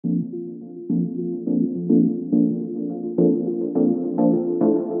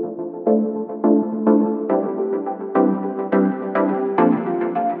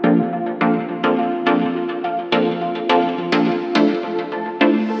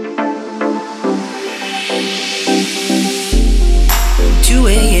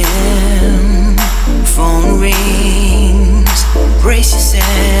rings. Brace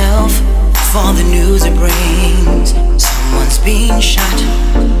yourself for the news it brings. Someone's been shot,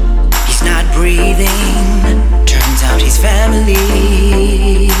 he's not breathing. Turns out he's family.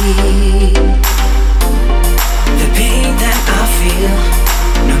 The pain that I feel,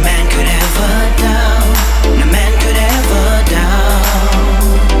 no man could ever down. No man could ever down.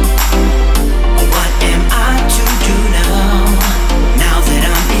 What am I to do now? Now that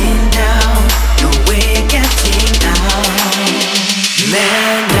I'm in doubt, no way getting out.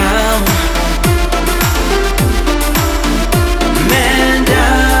 Man down. Man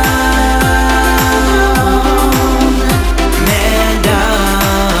down. Man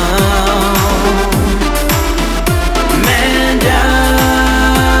down. Man down.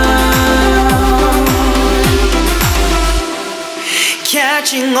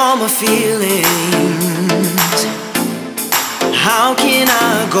 Catching all my feelings. How can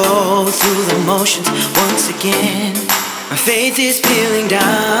I go through the motions once again? My faith is peeling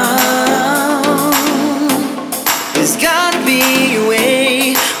down. There's gotta be a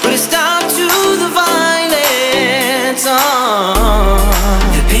way, put a stop to the violence.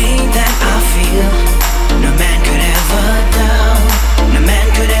 The pain that I feel, no man could ever down. No man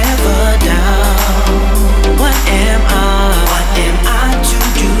could ever down. What am I to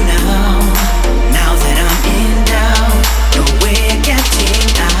do now? Now that I'm in doubt, no way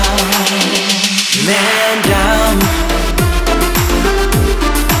getting out. Man down.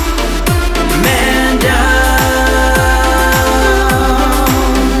 Man down.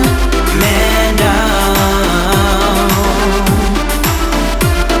 Man down.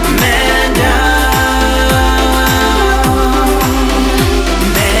 Man down.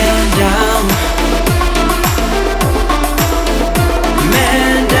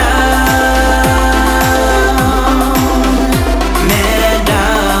 Man down.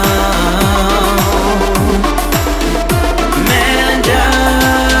 Man down.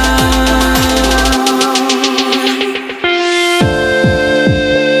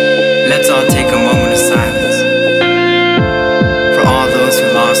 Let's all take a